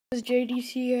This is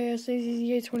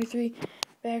JDCASAZZA23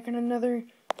 back in another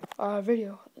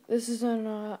video. This is an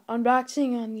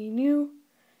unboxing on the new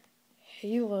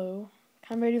Halo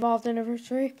Combat Evolved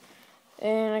Anniversary,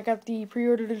 and I got the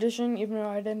pre-ordered edition even though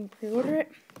I didn't pre-order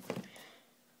it.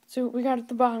 So we got at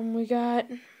the bottom, we got,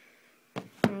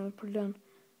 put it down,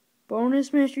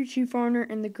 bonus Master Chief Honor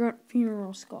and the Grunt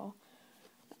Funeral Skull.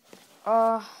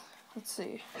 Let's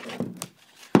see.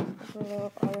 Open it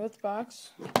up out of its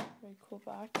box. Very cool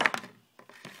box.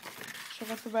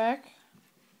 Check out the back.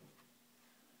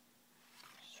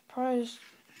 Surprise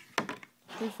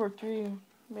 343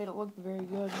 made it look very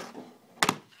good.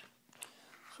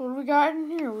 So what do we got in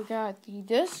here? We got the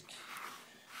disc.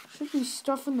 Should be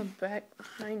stuff in the back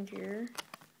behind here.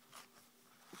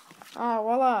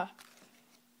 Voila.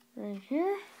 Right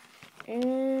here.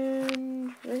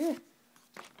 And right here.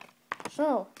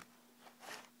 So,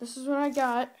 this is what I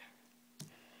got.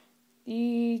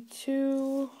 The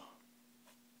two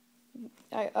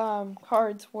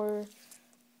cards were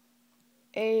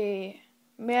a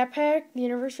map pack, the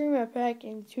anniversary map pack,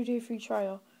 and 2-day free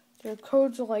trial. Their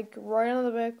codes are like right on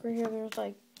the back right here. There's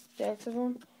like stacks of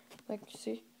them. Like you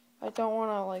see, I don't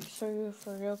want to like show you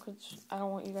for real because I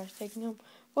don't want you guys taking them.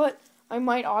 But I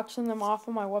might auction them off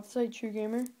on my website, True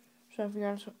Gamer. So if you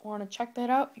guys want to check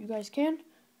that out, you guys can.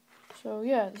 So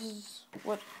yeah, this is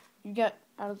what you get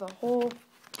out of the whole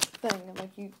thing.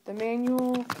 Like the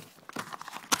manual.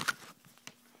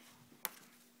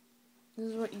 This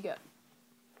is what you get.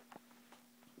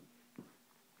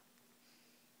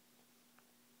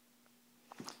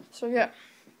 So yeah,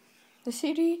 the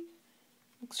CD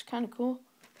looks kind of cool.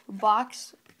 The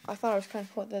box, I thought it was kind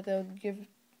of cool that they would give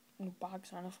a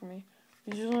box on it for me.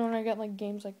 Usually when I get like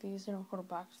games like these, they don't put a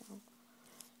box on them.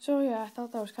 So yeah, I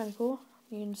thought that was kind of cool.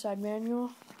 The inside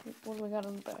manual. What do we got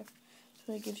on the back?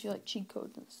 So it gives you like cheat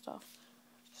codes and stuff.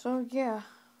 So yeah,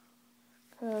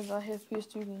 because I have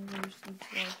PS2 games.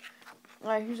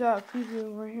 Alright, here's a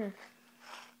preview right here.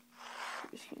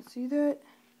 You guys can't see that.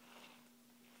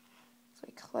 It's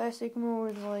like classic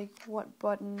mode, like what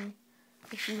button.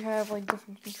 If you have like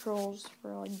different controls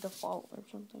for like default or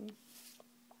something.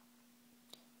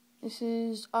 This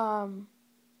is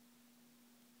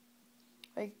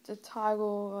like the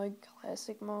toggle, like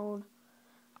classic mode.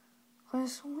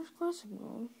 Where's classic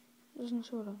mode? Doesn't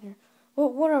show it on here.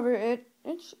 Well, whatever.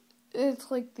 It's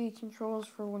like the controls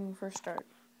for when you first start.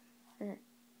 Here.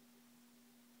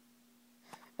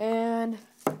 And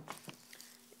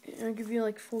I'll give you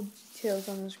like full details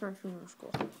on this Grunt Funeral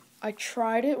Skull. I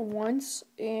tried it once,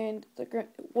 and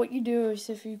what you do is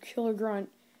if you kill a grunt,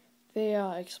 they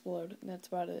explode. And that's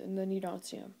about it. And then you don't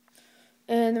see them.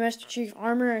 And the Master Chief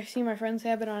armor, I see my friends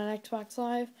have it on Xbox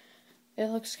Live. It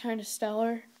looks kind of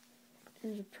stellar.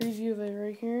 Here's a preview of it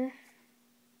right here.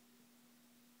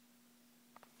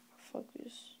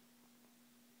 Focus.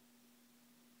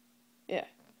 Yeah.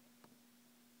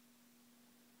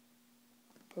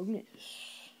 Bonus.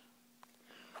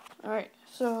 Alright,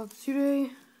 so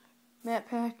 2-day map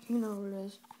pack, you know what it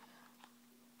is.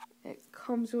 It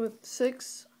comes with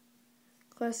 6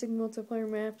 classic multiplayer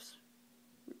maps.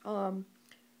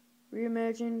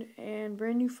 Reimagined and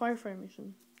brand new firefight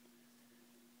mission.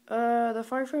 The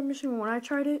firefight mission, when I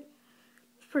tried it,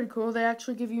 was pretty cool. They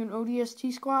actually give you an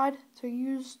ODST squad to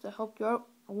use to help you out,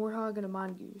 a Warthog and a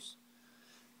Mongoose.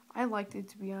 I liked it,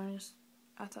 to be honest.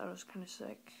 I thought it was kind of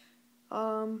sick.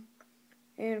 And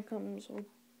it comes with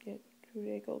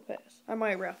 2-day gold pass. I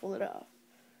might raffle it off.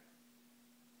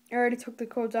 I already took the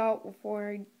codes out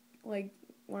before when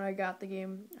I got the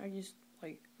game. I just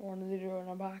wanted to do an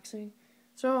unboxing.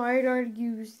 So I had already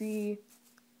used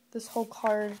this whole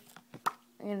card,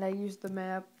 and I used the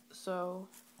map. So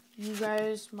you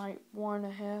guys might want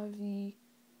to have the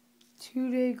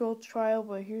 2-day gold trial,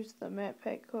 but here's the map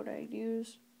pack code I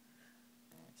used.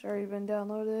 It's already been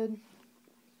downloaded,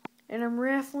 and I'm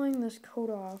raffling this code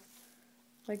off,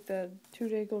 like the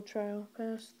 2-day gold trial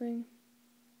pass thing.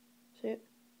 See it?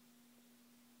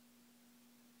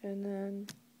 And then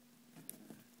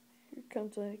here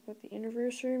comes like with the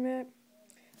anniversary map.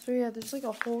 So yeah, there's like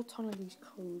a whole ton of these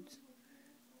codes.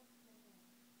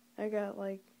 I got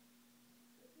I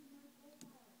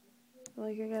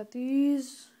got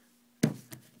these.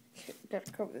 Got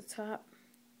to cover the top.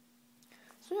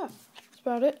 So yeah, that's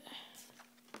about it.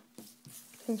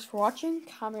 Thanks for watching.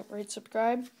 Comment, rate,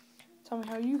 subscribe. Tell me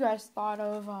how you guys thought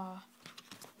of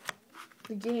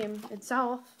the game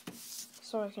itself,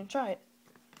 so I can try it.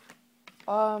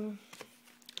 I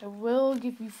will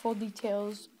give you full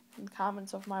details in the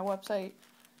comments of my website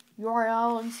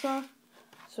URL and stuff.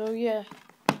 So yeah,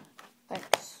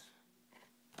 thanks.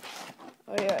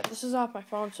 Oh yeah, this is off my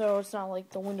phone, so it's not like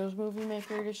the Windows Movie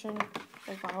Maker edition,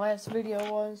 like my last video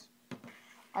was.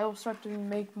 I will start to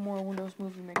make more Windows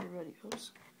Movie Maker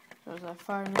videos, because I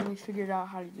finally figured out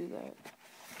how to do that.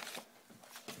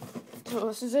 So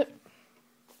this is it.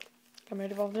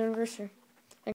 Community Development Anniversary.